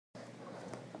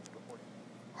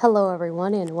Hello,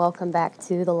 everyone, and welcome back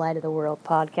to the Light of the World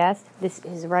podcast. This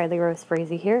is Riley Rose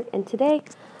Frazee here, and today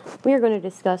we are going to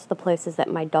discuss the places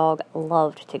that my dog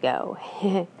loved to go.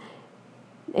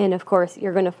 And, of course,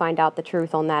 you're going to find out the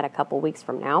truth on that a couple weeks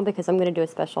from now, because I'm going to do a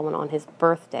special one on his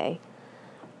birthday.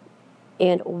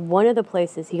 And one of the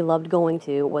places he loved going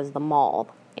to was the mall.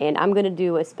 And I'm going to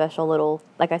do a special little,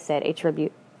 like I said, a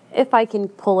tribute. If I can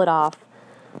pull it off,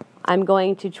 I'm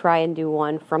going to try and do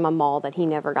one from a mall that he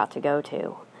never got to go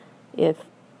to. If,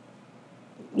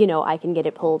 I can get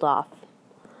it pulled off.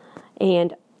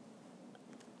 And,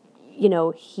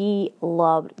 he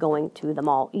loved going to the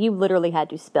mall. You literally had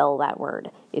to spell that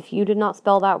word. If you did not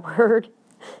spell that word,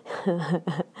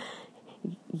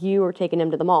 you were taking him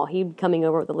to the mall. He'd coming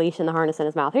over with a leash and the harness in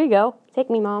his mouth. Here you go. Take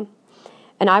me, Mom.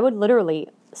 And I would literally,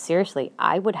 seriously,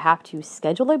 I would have to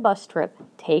schedule a bus trip,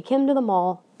 take him to the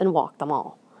mall, and walk the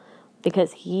mall.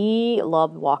 Because he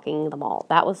loved walking the mall.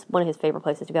 That was one of his favorite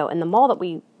places to go. And the mall that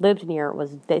we lived near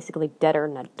was basically deader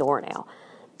than a doornail.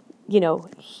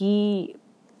 He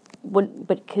would,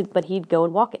 but he'd go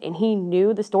and walk it. And he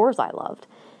knew the stores I loved.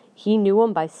 He knew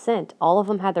them by scent. All of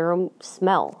them had their own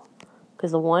smell. Because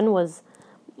the one was,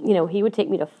 he would take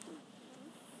me to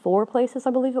 4 places, I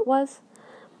believe it was.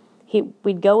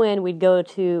 We'd go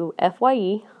to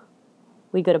FYE.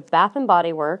 We'd go to Bath and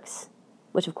Body Works.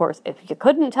 Which, of course, if you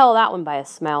couldn't tell that one by a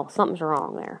smell, something's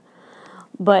wrong there.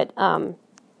 But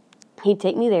he'd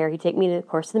take me there. He'd take me, of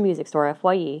course, to the music store,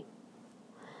 FYE.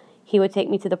 He would take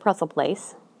me to the pretzel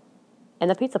place and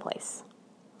the pizza place.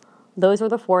 Those were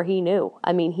the 4 he knew.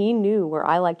 I mean, he knew where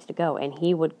I liked to go, and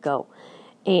he would go.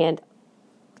 And,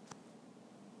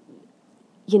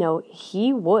 he knew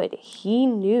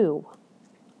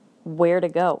where to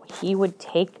go. He would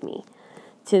take me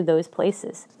to those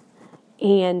places.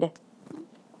 And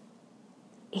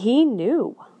he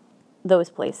knew those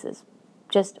places,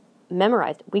 just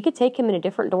memorized. We could take him in a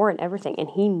different door and everything, and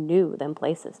he knew them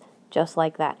places, just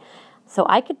like that. So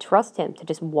I could trust him to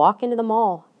just walk into the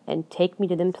mall and take me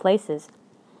to them places,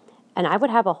 and I would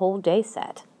have a whole day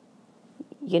set.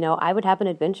 I would have an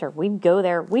adventure. We'd go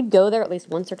there at least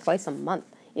once or twice a month,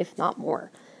 if not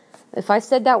more. If I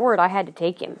said that word, I had to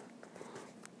take him.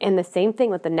 And the same thing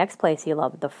with the next place he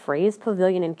loved, the Fraze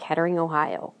Pavilion in Kettering,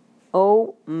 Ohio.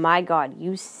 Oh my God,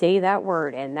 you say that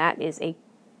word and that is a,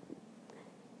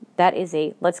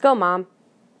 let's go, Mom.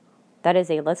 That is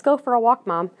a, let's go for a walk,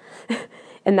 Mom.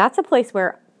 And that's a place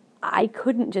where I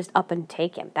couldn't just up and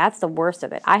take him. That's the worst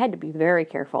of it. I had to be very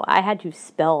careful. I had to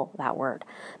spell that word.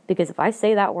 Because if I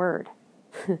say that word,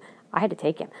 I had to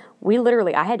take him.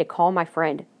 I had to call my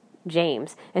friend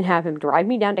James and have him drive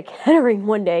me down to Kettering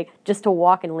one day just to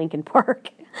walk in Lincoln Park.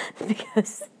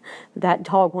 Because that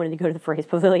dog wanted to go to the Fraze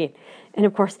Pavilion, and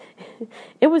of course,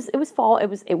 it was fall.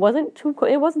 It wasn't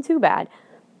too bad,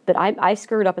 but I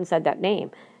screwed up and said that name,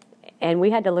 and we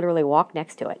had to literally walk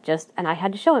next to it. And I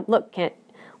had to show him, look,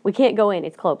 we can't go in.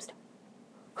 It's closed.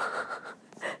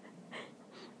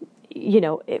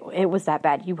 It was that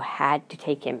bad. You had to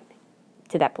take him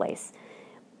to that place.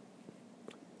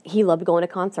 He loved going to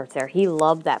concerts there. He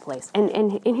loved that place,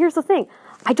 and here's the thing,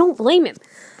 I don't blame him.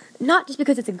 Not just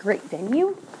because it's a great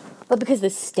venue, but because the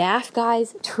staff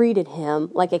guys treated him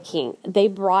like a king. They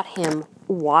brought him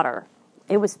water.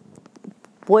 It was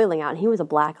boiling out, and he was a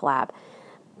black lab.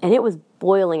 And it was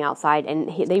boiling outside, and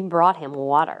they brought him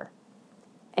water.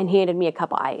 And he handed me a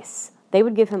cup of ice. They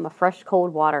would give him a fresh,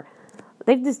 cold water.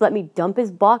 They'd just let me dump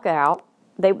his bucket out.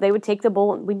 They would take the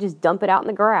bowl, and we'd just dump it out in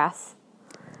the grass.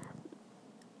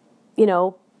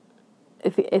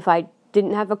 If I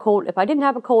didn't have a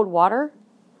cold water,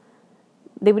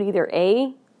 they would either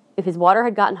if his water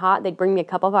had gotten hot, they'd bring me a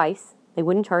cup of ice. They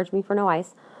wouldn't charge me for no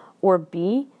ice. Or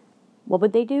B, what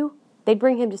would they do? They'd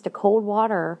bring him just a cold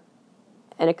water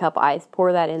and a cup of ice,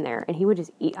 pour that in there, and he would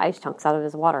just eat ice chunks out of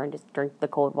his water and just drink the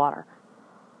cold water.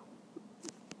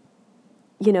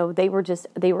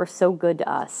 They were so good to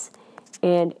us.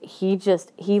 And he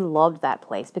loved that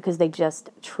place because they just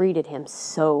treated him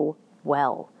so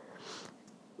well.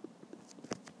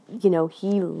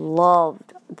 He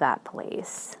loved that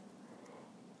place.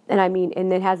 And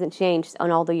and it hasn't changed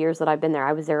in all the years that I've been there.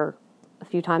 I was there a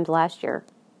few times last year.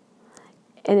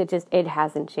 And it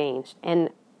hasn't changed. And,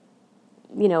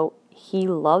 he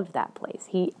loved that place.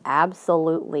 He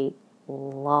absolutely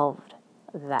loved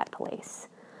that place.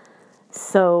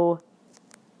 So,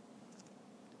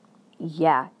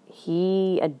 yeah,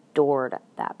 he adored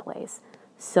that place.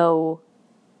 So,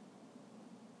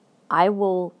 I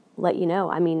will let you know.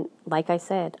 Like I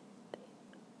said,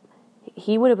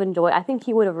 he would have enjoyed, I think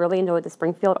he would have really enjoyed the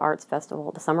Springfield Arts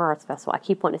Festival, the Summer Arts Festival. I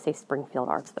keep wanting to say Springfield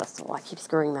Arts Festival. I keep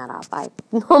screwing that up. I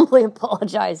normally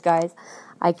apologize, guys.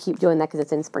 I keep doing that because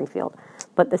it's in Springfield.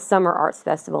 But the Summer Arts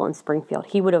Festival in Springfield,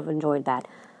 he would have enjoyed that.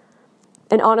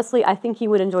 And honestly, I think he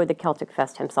would enjoy the Celtic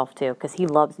Fest himself too, because he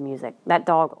loves music. That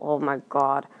dog, oh my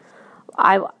God.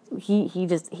 He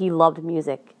loved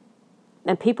music.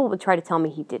 And people would try to tell me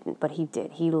he didn't, but he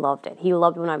did. He loved it. He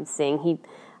loved when I would sing.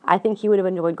 I think he would have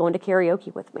enjoyed going to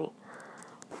karaoke with me.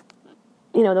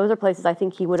 You know, those are places I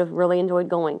think he would have really enjoyed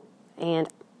going. And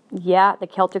yeah, the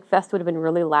Celtic Fest would have been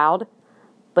really loud,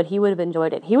 but he would have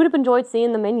enjoyed it. He would have enjoyed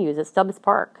seeing the menus at Stubbs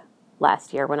Park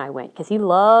last year when I went, because he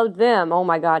loved them. Oh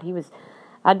my God,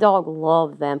 that dog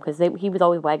loved them, because he was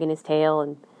always wagging his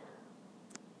tail.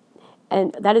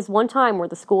 And that is one time where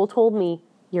the school told me,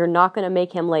 you're not going to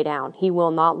make him lay down. He will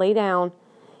not lay down.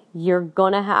 You're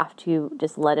going to have to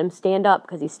just let him stand up,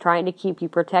 because he's trying to keep you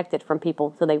protected from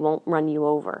people so they won't run you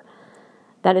over.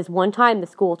 That is one time the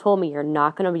school told me, you're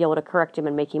not going to be able to correct him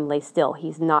and make him lay still.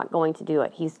 He's not going to do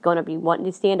it. He's going to be wanting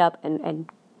to stand up and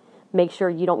make sure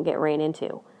you don't get ran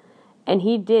into. And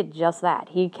he did just that.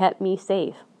 He kept me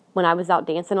safe. When I was out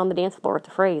dancing on the dance floor at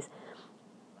the Phrase,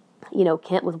 you know,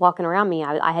 Kent was walking around me.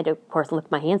 I had to, of course,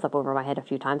 lift my hands up over my head a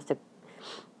few times to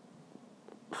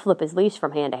flip his leash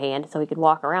from hand to hand so he could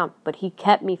walk around. But he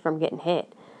kept me from getting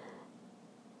hit.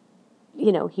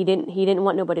 You know, he didn't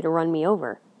want nobody to run me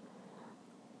over.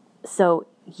 So,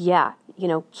 yeah, you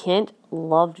know, Kent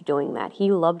loved doing that.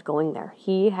 He loved going there.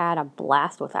 He had a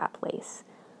blast with that place.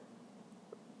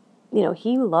 You know,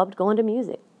 he loved going to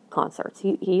music concerts.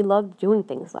 He loved doing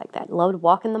things like that. Loved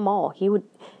walking the mall.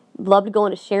 Loved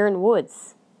going to Sharon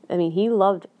Woods. I mean,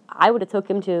 I would have took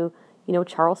him to, you know,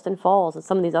 Charleston Falls and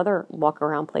some of these other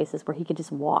walk-around places where he could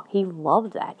just walk. He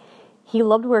loved that. He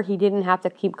loved where he didn't have to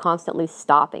keep constantly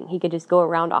stopping. He could just go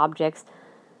around objects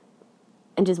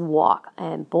and just walk.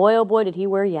 And boy, oh boy, did he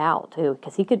wear you out too,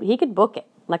 because he could book it.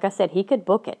 Like I said, he could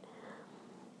book it.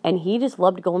 And he just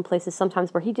loved going places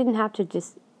sometimes where he didn't have to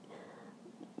just,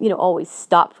 you know, always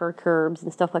stop for curbs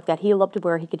and stuff like that. He loved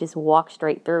where he could just walk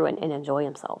straight through and enjoy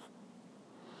himself.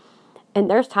 And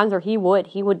there's times where he would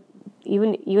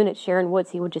even at Sharon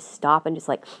Woods, he would just stop and just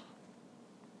like,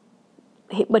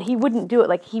 but he wouldn't do it.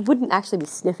 Like, he wouldn't actually be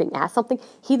sniffing at something.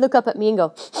 He'd look up at me and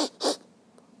go,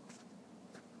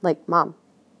 like, Mom,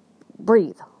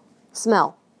 breathe,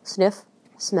 smell, sniff,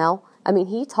 smell. I mean,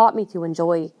 he taught me to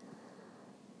enjoy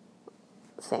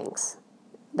things.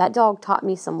 That dog taught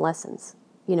me some lessons,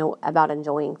 you know, about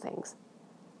enjoying things.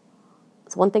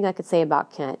 It's one thing I could say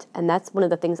about Kent, and that's one of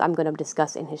the things I'm going to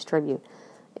discuss in his tribute,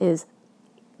 is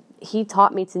he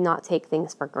taught me to not take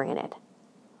things for granted.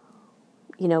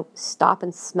 You know, stop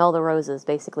and smell the roses,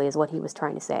 basically, is what he was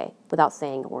trying to say, without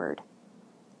saying a word.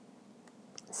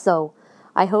 So,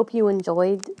 I hope you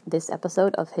enjoyed this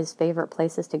episode of his favorite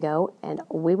places to go, and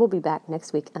we will be back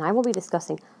next week, and I will be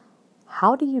discussing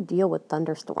how do you deal with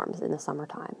thunderstorms in the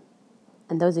summertime.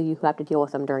 And those of you who have to deal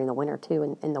with them during the winter,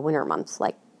 too, in the winter months,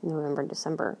 like November,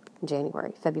 December,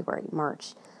 January, February,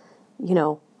 March, you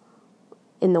know,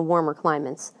 in the warmer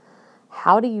climates,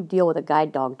 how do you deal with a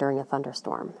guide dog during a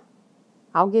thunderstorm?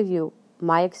 I'll give you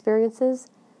my experiences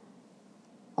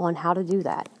on how to do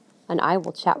that, and I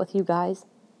will chat with you guys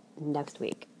next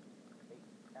week.